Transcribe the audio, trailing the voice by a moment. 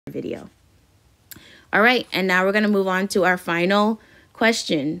video. All right, and now we're going to move on to our final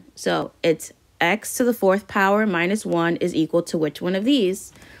question. So it's x to the 4th power minus 1 is equal to which one of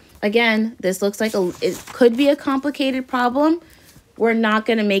these? Again, this looks like it could be a complicated problem. We're not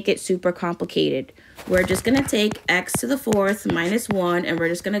going to make it super complicated. We're just going to take x to the 4th minus 1, and we're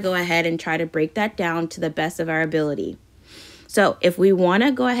just going to go ahead and try to break that down to the best of our ability. So if we want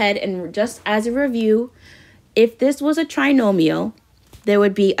to go ahead and just as a review, if this was a trinomial, there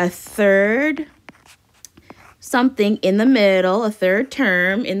would be a third something in the middle, a third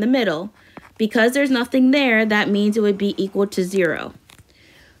term in the middle. Because there's nothing there, that means it would be equal to 0.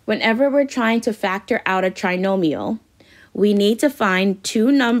 Whenever we're trying to factor out a trinomial, we need to find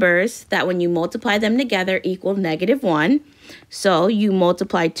two numbers that when you multiply them together equal -1. So you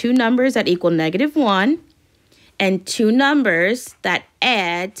multiply two numbers that equal -1 and two numbers that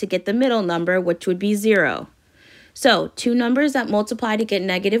add to get the middle number, which would be 0. So two numbers that multiply to get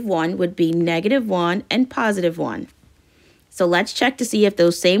 -1 would be -1 and +1. So let's check to see if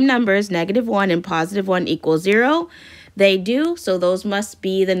those same numbers, -1 and +1 equal 0. They do, so those must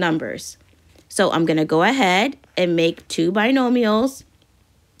be the numbers. So I'm going to go ahead and make two binomials.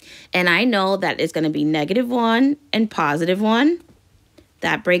 And I know that it's going to be -1 and +1.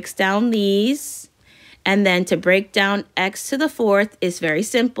 That breaks down these. And then to break down x to the 4th is very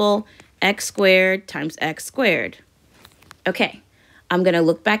simple. X squared times x squared. Okay, I'm going to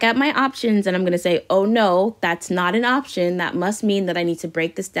look back at my options and I'm going to say, oh no, that's not an option. That must mean that I need to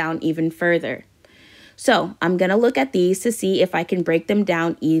break this down even further. So I'm going to look at these to see if I can break them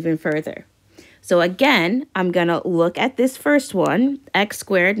down even further. So again, I'm going to look at this first one, x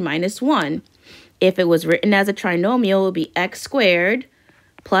squared minus 1. If it was written as a trinomial, it would be x squared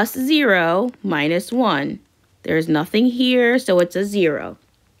plus 0 minus 1. There's nothing here, so it's a 0.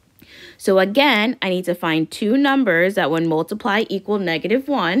 So again, I need to find two numbers that when multiply equal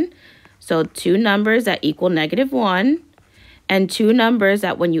 -1. So two numbers that equal -1. And two numbers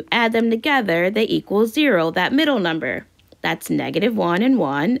that when you add them together, they equal 0, that middle number. That's -1 and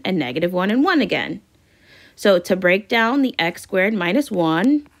 1 and -1 and 1 again. So to break down the x squared minus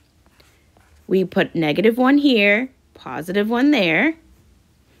 1, we put -1 here, +1 there.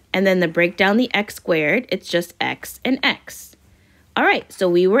 And then to break down the x squared, it's just x and x. All right, so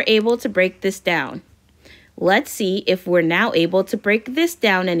we were able to break this down. Let's see if we're now able to break this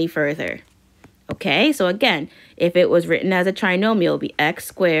down any further. Okay, so again, if it was written as a trinomial, it would be x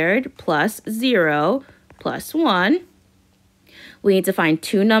squared plus 0 plus 1. We need to find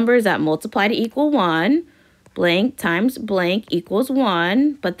two numbers that multiply to equal 1. Blank times blank equals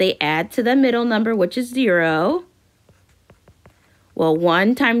 1, but they add to the middle number, which is 0. Well,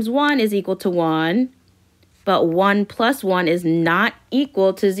 1 times 1 is equal to 1, but 1 plus 1 is not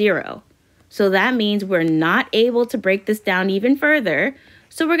equal to 0. So that means we're not able to break this down even further.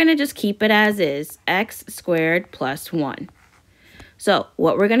 So we're going to just keep it as is, x squared plus 1. So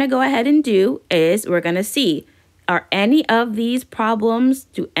what we're going to go ahead and do is we're going to see, are any of these problems,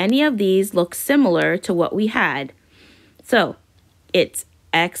 do any of these look similar to what we had? So it's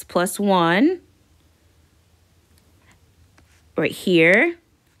x plus 1 right here.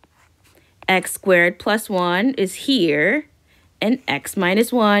 X squared plus 1 is here. And x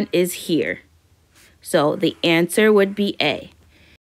minus 1 is here. So the answer would be A.